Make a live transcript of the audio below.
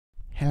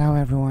Hello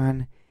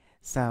everyone.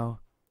 So,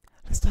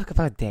 let's talk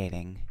about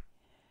dating.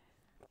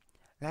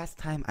 Last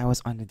time I was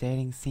on the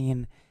dating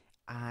scene,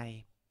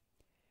 I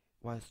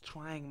was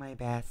trying my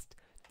best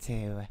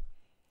to,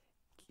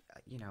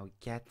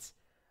 get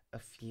a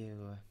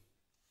few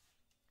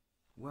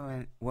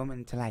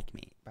women to like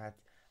me. But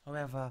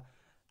however,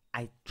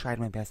 I tried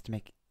my best to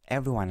make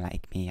everyone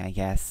like me, I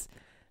guess.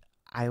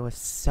 I was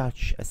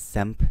such a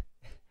simp.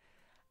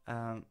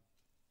 Um,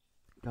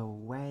 the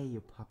way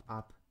you pop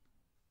up.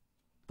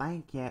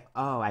 Thank you.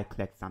 Oh, I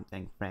clicked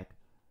something, frick.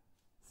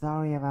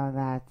 Sorry about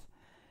that.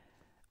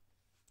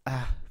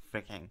 Ah,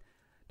 freaking.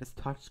 This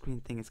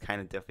touchscreen thing is kind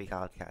of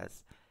difficult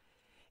because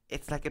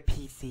it's like a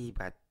PC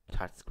but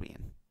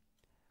touchscreen.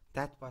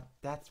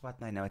 That's what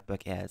my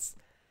notebook is.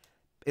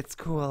 It's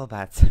cool,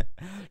 but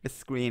the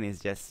screen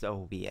is just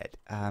so weird.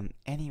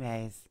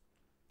 Anyways,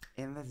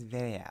 in this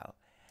video,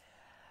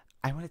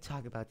 I want to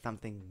talk about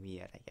something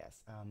weird, I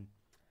guess.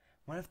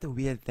 One of the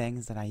weird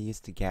things that I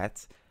used to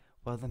get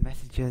were the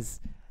messages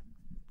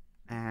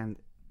and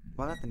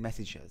well, not the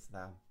messages,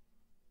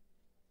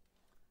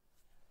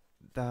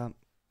 the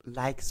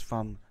likes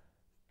from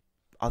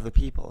other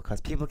people,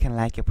 because people can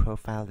like your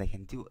profile, they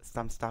can do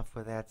some stuff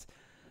with it,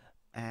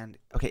 and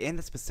okay, in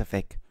the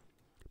specific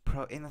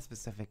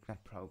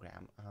not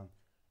program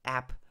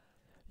app,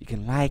 you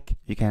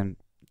can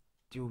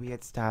do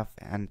weird stuff,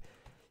 and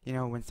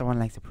when someone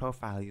likes a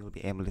profile, you'll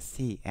be able to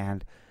see.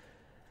 And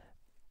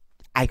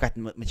I got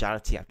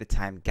majority of the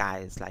time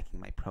guys liking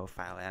my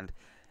profile, and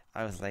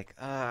I was like,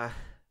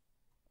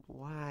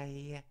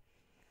 why,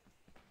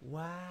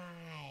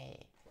 why?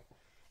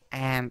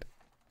 And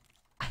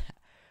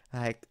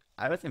like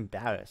I was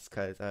embarrassed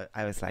because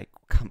I was like,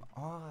 come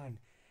on,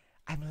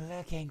 I'm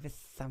looking for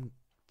some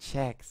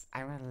chicks.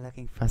 I'm not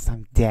looking for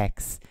some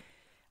dicks.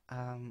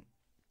 Um,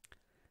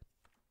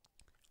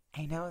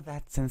 I know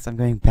that since I'm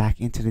going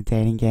back into the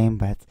dating game,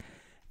 but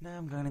now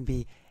I'm gonna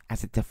be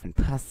as a different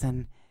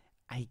person.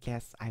 I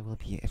guess I will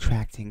be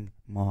attracting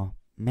more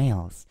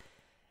males.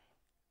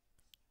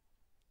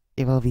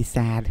 It will be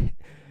sad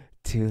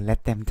to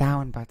let them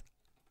down, but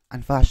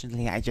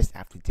unfortunately, I just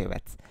have to do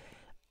it.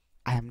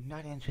 I am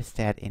not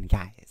interested in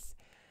guys,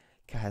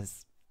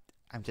 because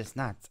I'm just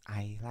not.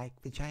 I like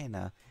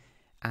vagina.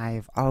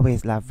 I've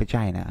always loved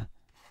vagina.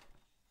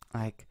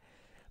 Like,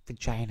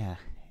 vagina.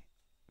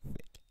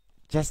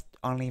 Just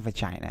only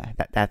vagina.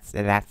 That's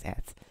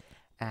it.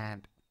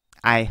 And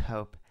I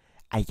hope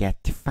I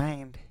get to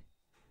find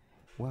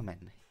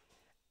woman.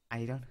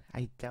 I don't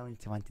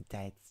want to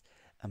date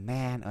a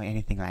man or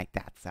anything like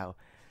that. So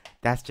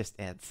that's just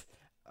it.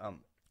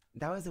 Um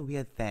that was a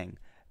weird thing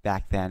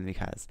back then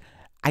because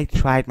I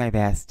tried my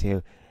best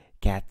to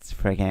get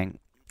frigging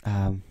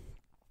um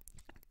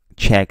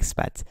chicks,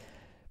 but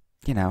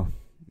you know,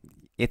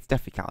 it's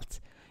difficult.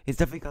 It's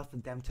difficult for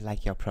them to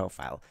like your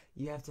profile.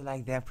 You have to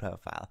like their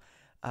profile.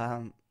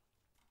 Um,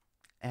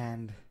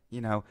 and,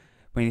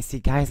 when you see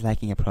guys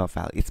liking your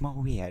profile, it's more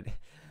weird.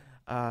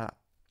 Uh,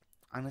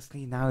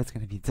 Honestly, now it's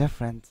gonna be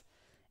different,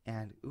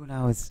 and who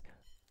knows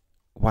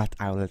what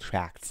I will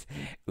attract.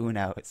 Who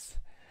knows?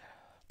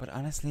 But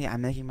honestly,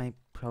 I'm making my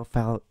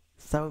profile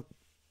so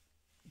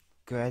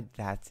good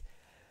that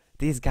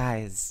these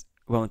guys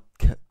won't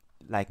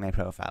like my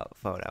profile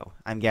photo.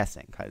 I'm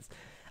guessing, because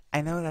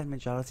I know that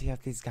majority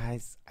of these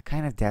guys are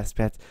kind of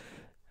desperate.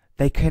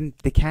 They can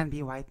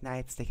be white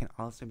knights. They can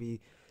also be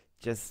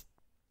just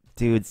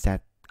dudes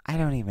that I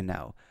don't even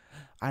know,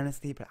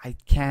 honestly. But I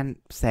can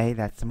say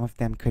that some of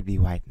them could be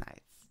white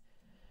knights.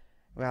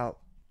 Well,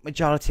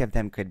 majority of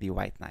them could be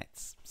white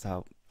knights.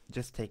 So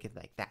just take it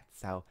like that.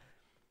 So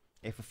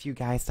if a few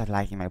guys start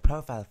liking my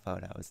profile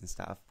photos and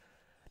stuff,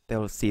 they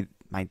will see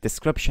my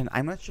description.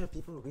 I'm not sure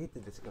people read the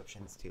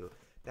descriptions too.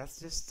 That's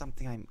just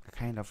something I'm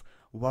kind of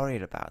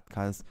worried about,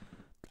 because,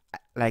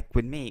 like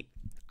with me,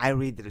 I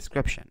read the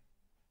description.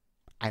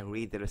 I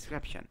read the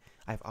description.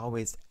 I've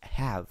always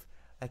have.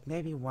 Like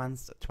maybe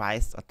once or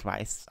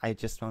twice, I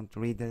just won't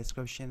read the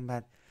description,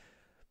 but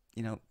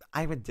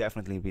I would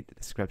definitely read the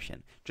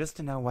description just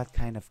to know what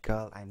kind of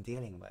girl I'm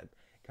dealing with.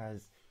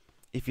 Because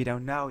if you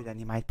don't know, then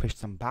you might push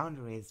some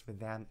boundaries with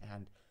them,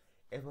 and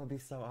it will be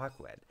so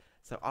awkward.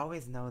 So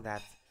always know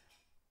that,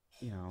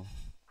 you know,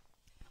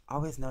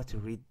 always know to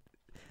read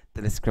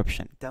the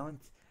description.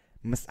 Don't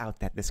miss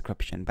out that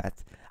description.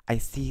 But I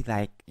see,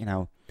 like,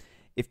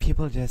 if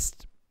people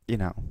just,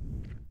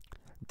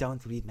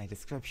 don't read my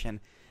description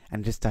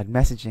and just start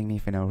messaging me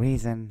for no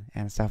reason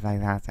and stuff like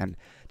that, and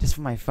just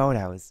for my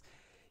photos,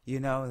 you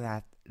know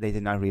that they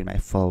did not read my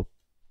full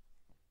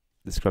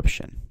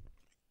description.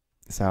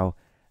 So,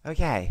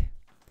 okay.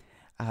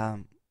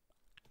 Um,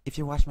 if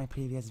you watched my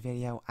previous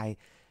video, I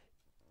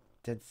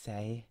did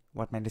say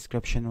what my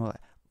description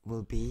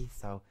will be,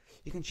 so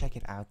you can check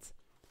it out.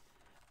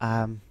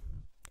 Um,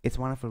 it's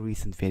one of the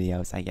recent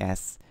videos, I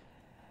guess.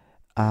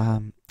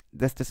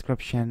 This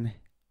description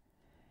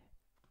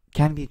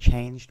can be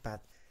changed,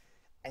 but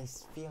I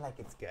feel like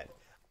it's good.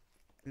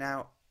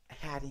 Now,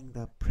 adding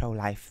the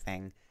pro-life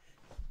thing,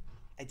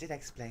 I did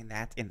explain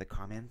that in the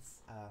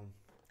comments.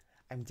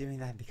 I'm doing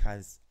that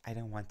because I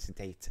don't want to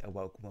date a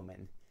woke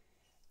woman.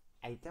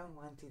 I don't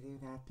want to do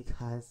that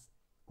because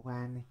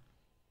when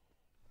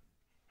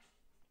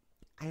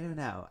I don't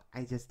know,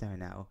 I just don't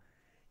know.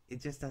 It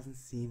just doesn't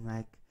seem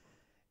like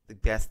the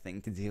best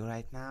thing to do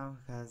right now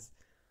because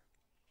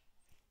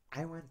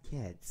I want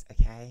kids,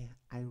 okay?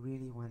 I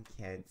really want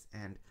kids,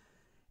 and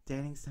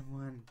dating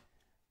someone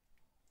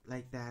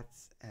like that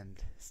and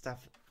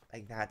stuff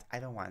like that, I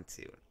don't want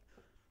to.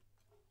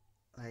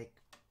 Like,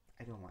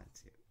 I don't want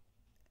to.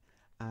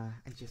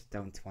 I just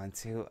don't want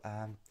to.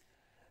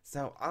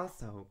 So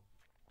also,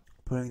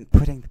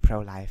 putting the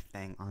pro-life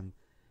thing on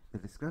the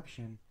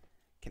description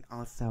can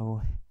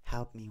also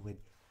help me with,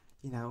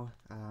 you know,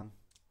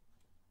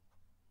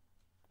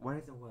 what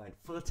is the word?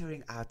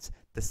 Filtering out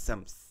the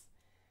simps.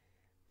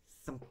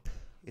 Simp.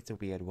 It's a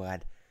weird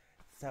word.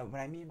 So what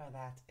I mean by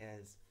that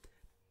is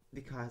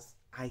because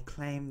I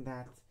claim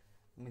that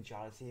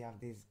majority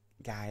of these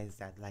guys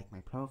that like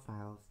my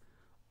profiles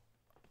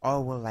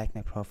or will like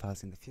my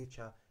profiles in the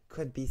future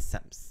could be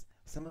simps.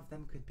 Some of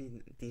them could be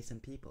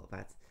decent people,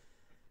 but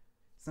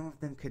some of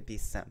them could be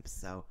simps.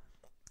 So,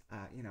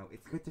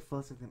 it's good to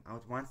filter them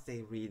out once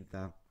they read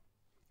the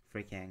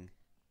freaking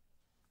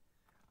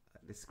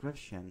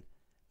description.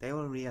 They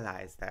will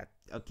realize that,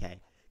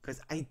 okay,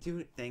 because I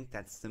do think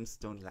that simps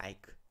don't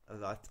like a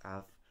lot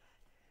of,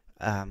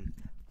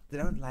 they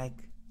don't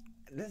like,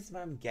 this is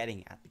what I'm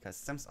getting at, because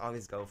simps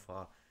always go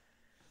for,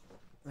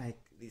 like,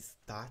 these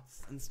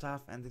thoughts and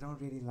stuff, and they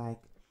don't really like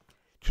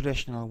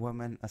traditional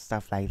women or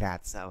stuff like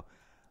that. So,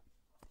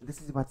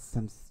 this is what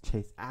simps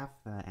chase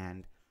after,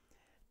 and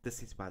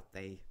this is what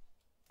they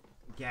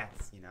get,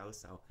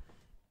 so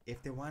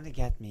if they want to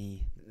get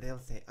me, they'll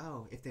say,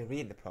 oh, if they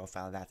read the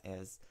profile, that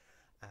is,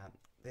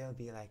 they'll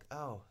be like,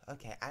 oh,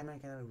 okay, I'm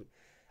not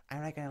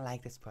gonna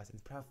like this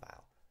person's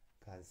profile,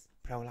 because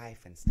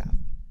pro-life and stuff,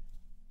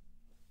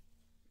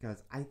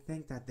 because I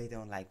think that they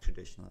don't like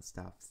traditional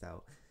stuff,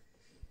 so,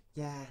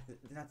 yeah,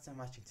 they're not so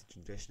much into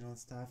traditional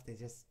stuff, they're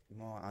just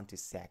more onto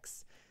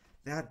sex.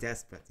 They are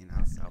desperate,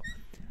 so,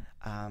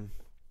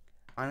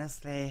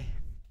 honestly,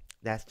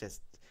 that's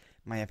just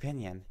my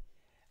opinion.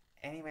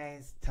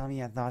 Anyways, tell me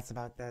your thoughts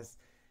about this.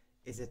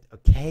 Is it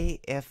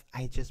okay if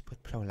I just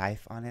put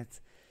pro-life on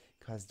it?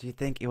 Because do you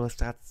think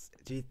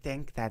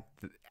that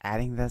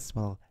adding this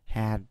will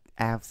have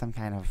some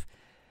kind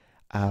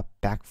of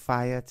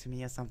backfire to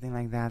me or something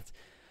like that?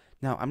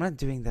 No, I'm not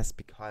doing this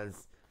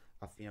because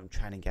of,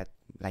 trying to get,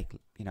 like,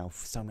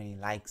 so many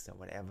likes or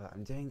whatever.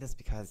 I'm doing this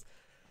because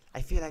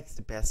I feel like it's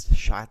the best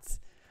shot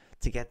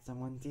to get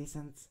someone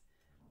decent.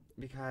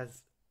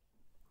 Because,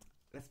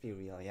 let's be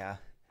real, yeah.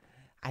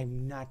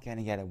 I'm not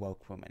gonna get a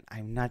woke woman.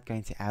 I'm not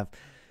going to have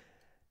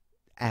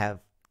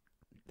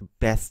the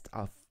best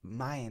of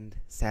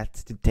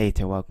mindset to date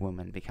a woke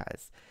woman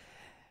because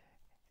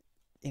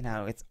it's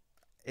gonna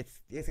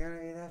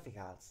be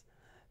difficult.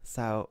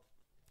 So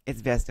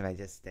it's best if I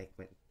just stick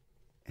with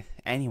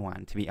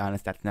anyone. To be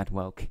honest, that's not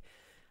woke.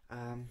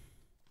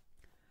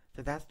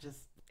 So that's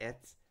just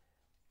it.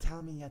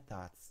 Tell me your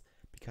thoughts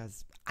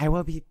because I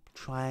will be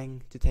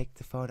trying to take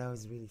the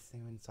photos really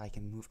soon so I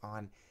can move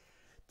on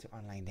to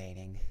online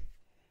dating.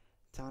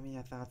 Tell me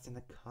your thoughts in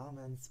the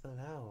comments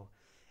below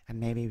and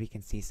maybe we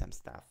can see some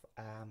stuff.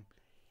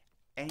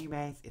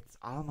 Anyways, it's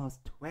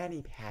almost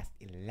 20 past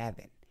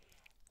 11.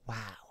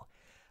 Wow.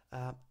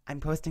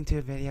 I'm posting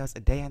 2 videos a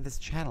day on this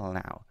channel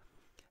now.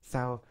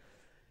 So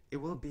it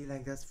will be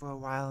like this for a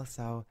while,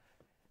 so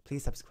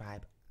please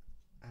subscribe.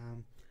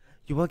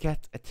 You will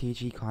get a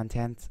TG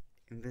content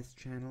in this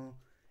channel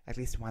at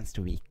least once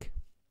a week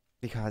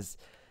because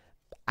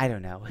I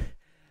don't know.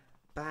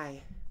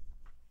 Bye.